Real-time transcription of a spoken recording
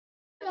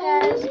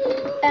guys,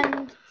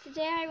 and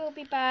today I will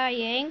be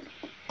buying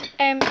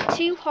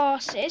 2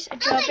 horses, a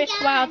Jorvik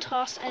wild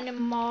horse and a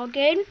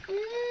Morgan.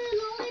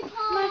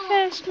 My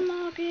first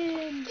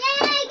Morgan.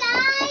 Yay,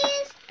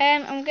 guys!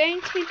 I'm going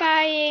to be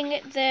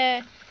buying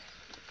the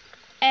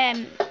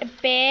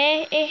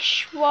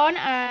bearish one,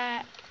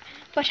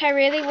 but I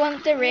really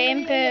want the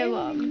rainbow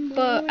one.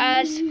 But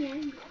as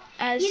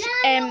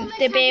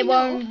the bear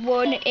one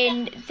won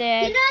in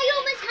the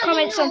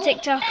comments on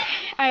TikTok,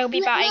 I will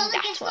be buying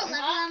that one.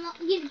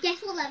 You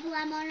guess what level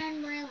I'm on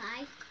in real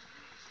life?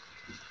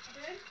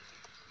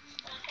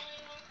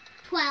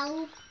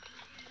 12.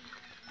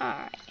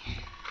 Alright.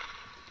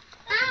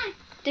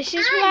 This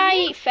is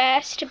my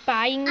first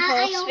buying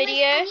horse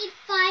video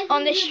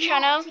on this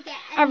channel.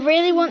 I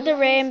really want the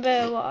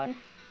rainbow one.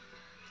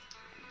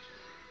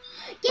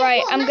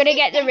 Right, I'm gonna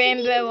get the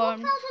rainbow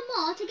one.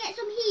 More to get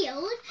some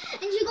heels,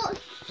 and you got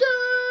so.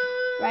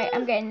 Right,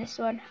 I'm getting this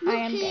one. I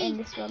am getting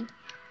this one.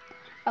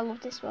 I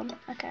love this one.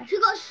 Okay. She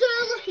got so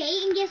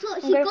lucky, and guess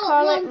what? She got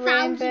got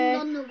 1,000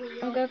 on the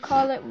wheel. I'm gonna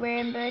call it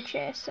Rainbow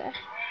Chaser. I'm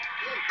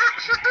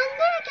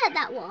gonna get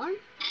that one.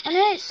 I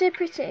know, it's so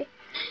pretty.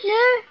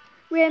 No,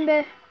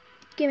 Rainbow.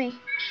 Gimme.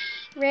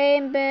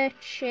 Rainbow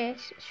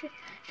Chaser. Should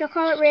I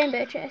call it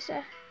Rainbow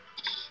Chaser?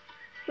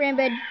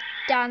 Rainbow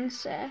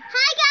Dancer.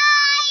 Hi guys.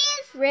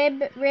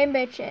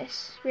 Rainbow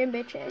Chase.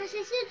 Rainbow Chase. My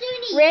sister's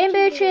doing it.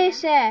 Rainbow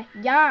Chaser.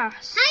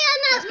 Yes.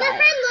 Hi, my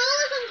friend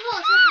Lola's on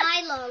course. Say hi,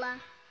 Lola.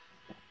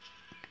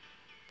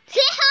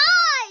 Say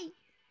hi.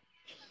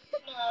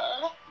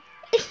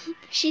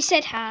 She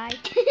said hi.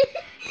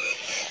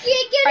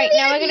 Right,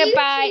 now we're gonna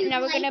buy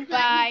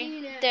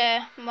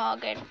the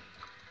Morgan.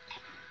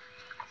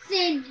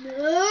 Say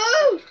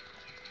no.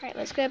 Right,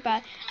 let's go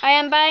buy. I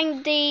am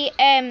buying the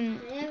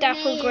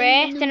Dapple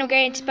Grey. Then I'm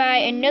going to buy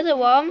another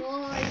one.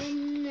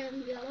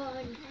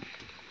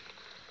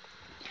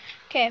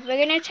 Okay, we're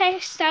going to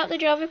test out the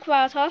Jorvik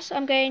wild horse.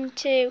 I'm going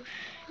to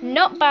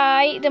not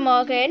buy the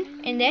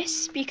Morgan in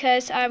this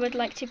because I would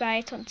like to buy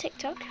it on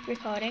TikTok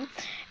recording.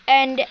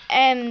 And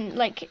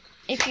like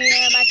if you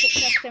know my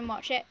TikTok, then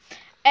watch it.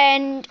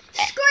 And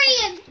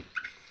scream.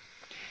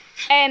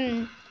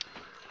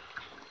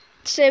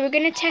 So we're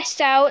going to test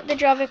out the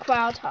Jorvik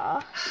wild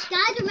horse.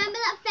 Guys, remember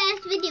that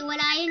first video when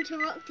I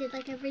interrupted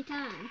like every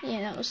time? Yeah,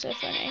 that was so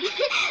funny. And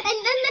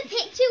then the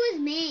picture was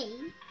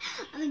me.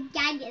 I'm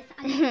gagging.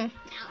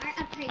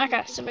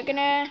 Okay, so we're going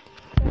to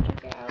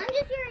check it out. I'm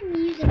just hearing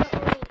music,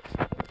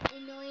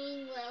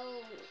 annoying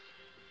little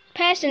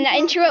person that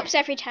interrupts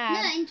every time.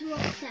 No,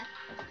 interrupter.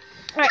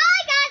 Right.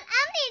 Hi guys,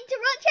 I'm the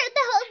interrupter of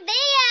the whole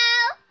video.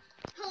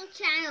 Whole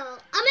channel.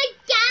 I'm a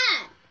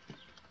cat.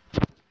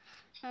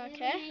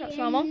 Okay, that's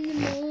normal. In the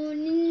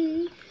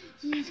morning,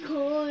 she's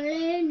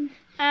calling.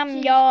 I'm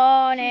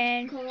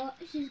yawning.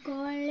 She's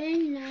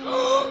calling.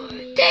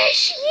 There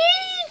she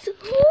is!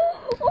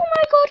 Oh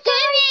my god,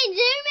 guys! Zoom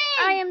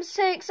in. I am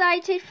so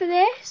excited for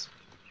this.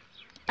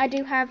 I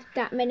do have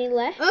that many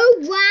left. Oh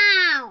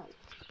wow!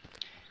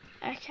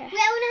 Okay. Wait,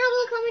 I want to have a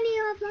look how many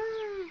you have left.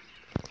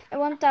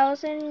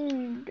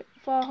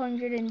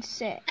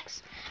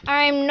 1,406.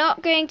 I'm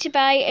not going to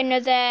buy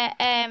another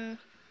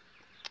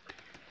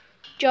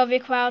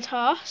Jorvik wild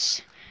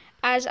horse,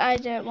 as I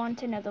don't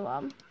want another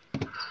one.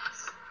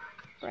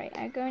 Right,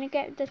 I'm going to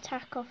get the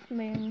tack off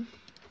Moon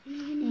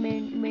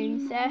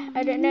there.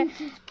 I don't know.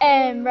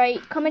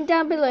 Right, comment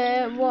down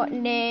below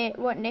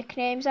what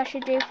nicknames I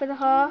should do for the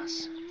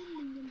horse,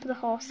 for the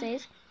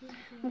horses.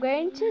 I'm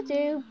going to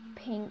do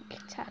pink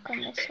tack on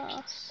this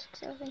horse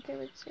because I think it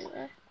would suit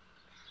her.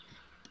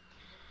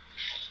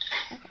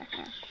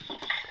 Okay.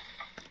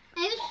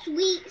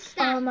 Sweet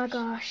stuff. Oh my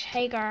gosh,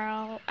 hey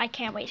girl, I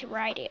can't wait to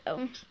ride it.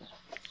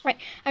 Right,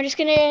 I'm just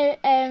gonna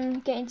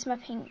get into my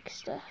pink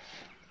stuff,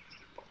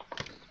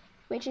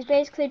 which is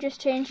basically just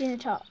changing the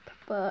top,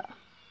 but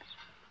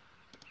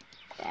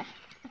yeah,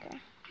 okay.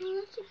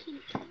 Oh, that's a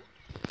cute cat.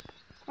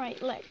 Right,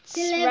 let's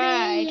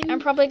ride. I'm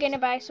probably gonna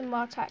buy some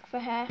more tack for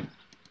her.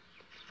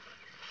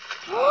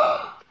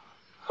 Oh,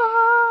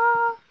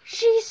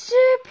 she's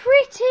so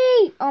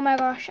pretty. Oh my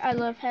gosh, I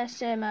love her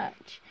so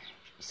much.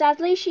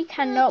 Sadly, she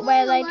cannot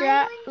wear leg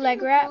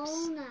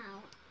wraps.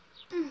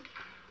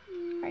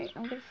 Right,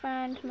 I'm going to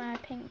find my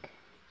pink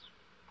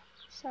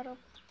saddle.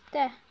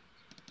 There.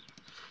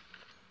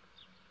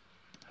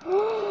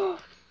 Oh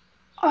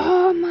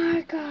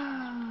my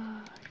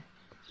god.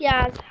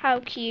 Yes,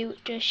 how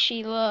cute does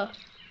she look?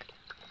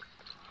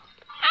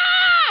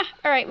 Ah!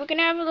 Alright, we're going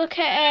to have a look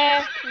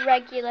at her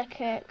regular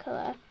coat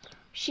colour.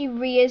 She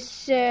rears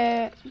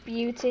so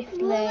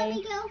beautifully. Let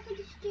me go for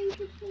the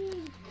stupid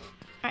thing.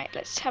 Alright,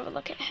 let's have a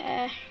look at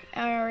her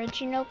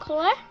original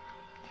colour.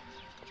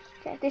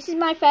 Okay, this is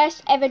my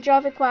first ever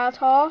Jorvik wild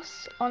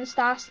horse on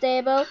Star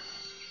Stable.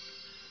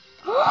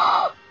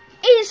 Oh,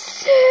 it's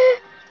so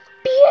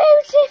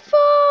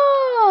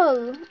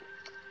beautiful!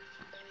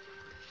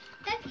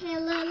 Okay,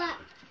 Lola,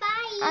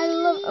 bye. I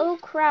love, oh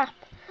crap.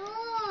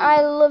 Oh,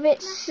 I love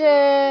it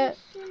so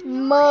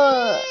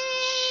much.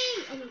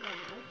 Oh my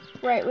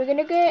God. Right, we're going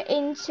to go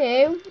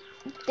into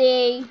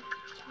the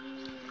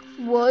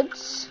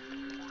woods.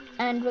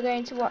 and we're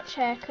going to watch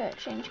her coat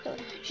change colour.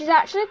 She's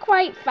actually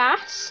quite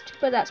fast,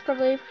 but that's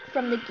probably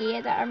from the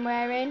gear that I'm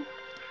wearing.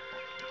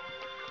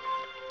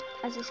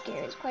 As this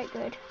gear is quite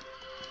good.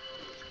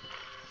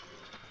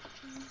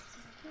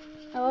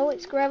 Oh,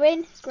 it's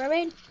growing, it's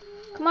growing.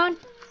 Come on.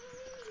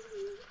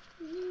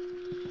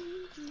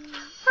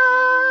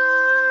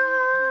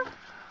 Ah,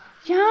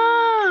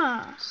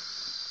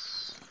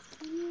 yes.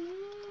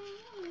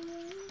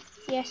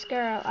 Yes,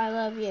 girl, I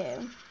love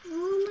you.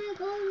 Oh my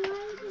god,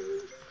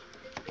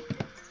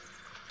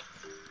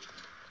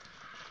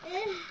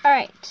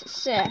 Alright,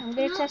 so I'm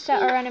going to test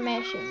out our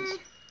animations.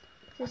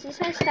 This is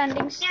her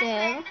standing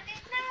still.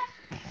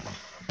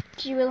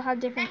 She will have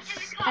different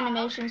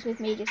animations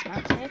with me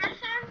dismounted.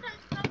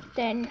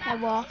 Then her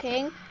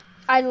walking.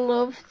 I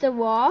love the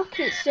walk.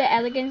 It's so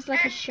elegant,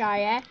 like a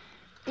Shire.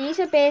 These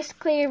are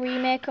basically a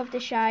remake of the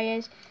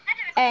Shires.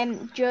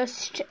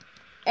 Just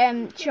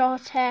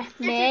shorter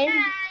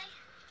mane.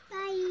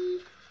 Bye.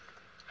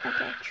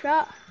 Okay,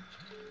 trot.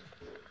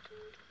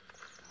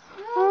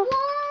 Oh.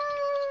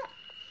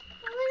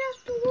 I'm gonna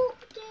have to walk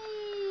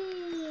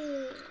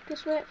there.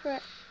 Just wait for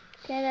it.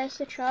 Okay, there's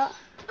the trot.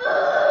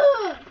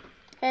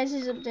 Hers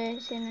is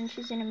updating and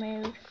she's in a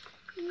mood.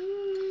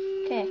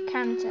 Okay,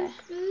 canter.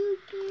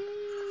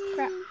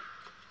 Crap.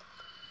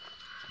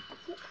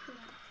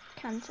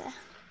 Canter.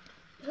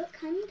 Look,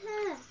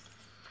 canter.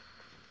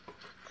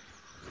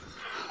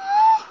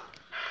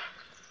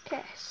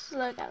 Okay,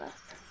 slow gallop.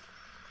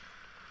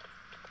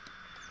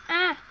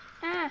 Ah!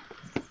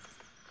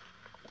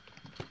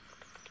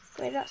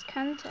 Wait, that's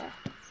canter.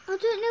 I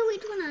don't know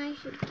which one I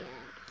should get.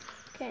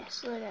 Okay,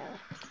 slow gallop.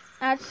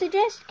 I'd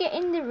suggest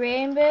getting the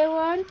rainbow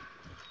one.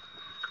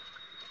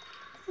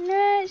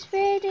 No, it's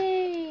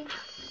fading.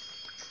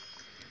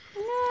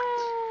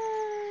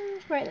 No.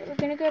 Right, we're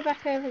going to go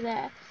back over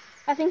there.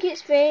 I think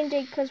it's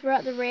fading because we're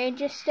at the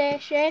ranger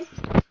station.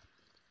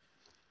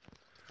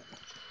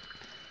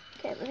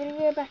 Okay, we're going to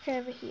go back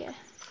over here.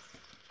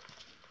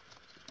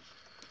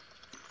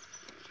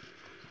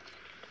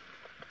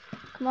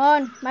 Come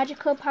on,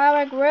 magical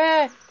power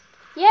grow.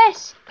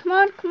 Yes, come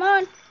on, come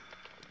on.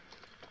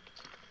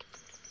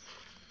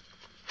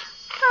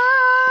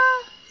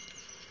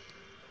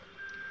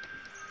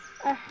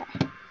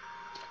 Okay.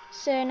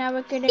 So now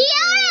we're gonna.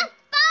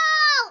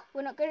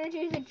 We're not gonna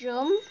do the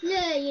jump.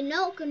 No, you're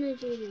not gonna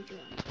do the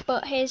jump.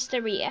 But here's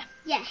the rear.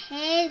 Yeah,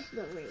 here's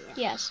the rear.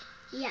 Yes.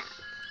 Yeah.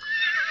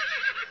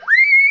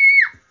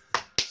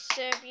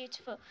 So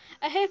beautiful.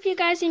 I hope you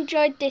guys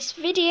enjoyed this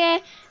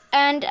video,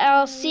 and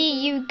I'll see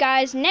you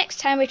guys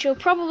next time, which will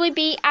probably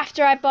be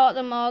after I bought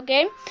the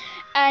Morgan,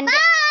 and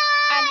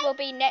will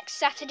be next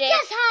Saturday.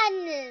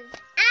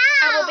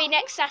 And will be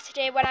next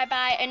Saturday when I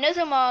buy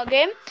another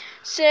Morgan.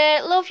 So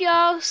love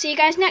y'all. See you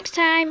guys next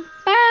time.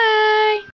 Bye.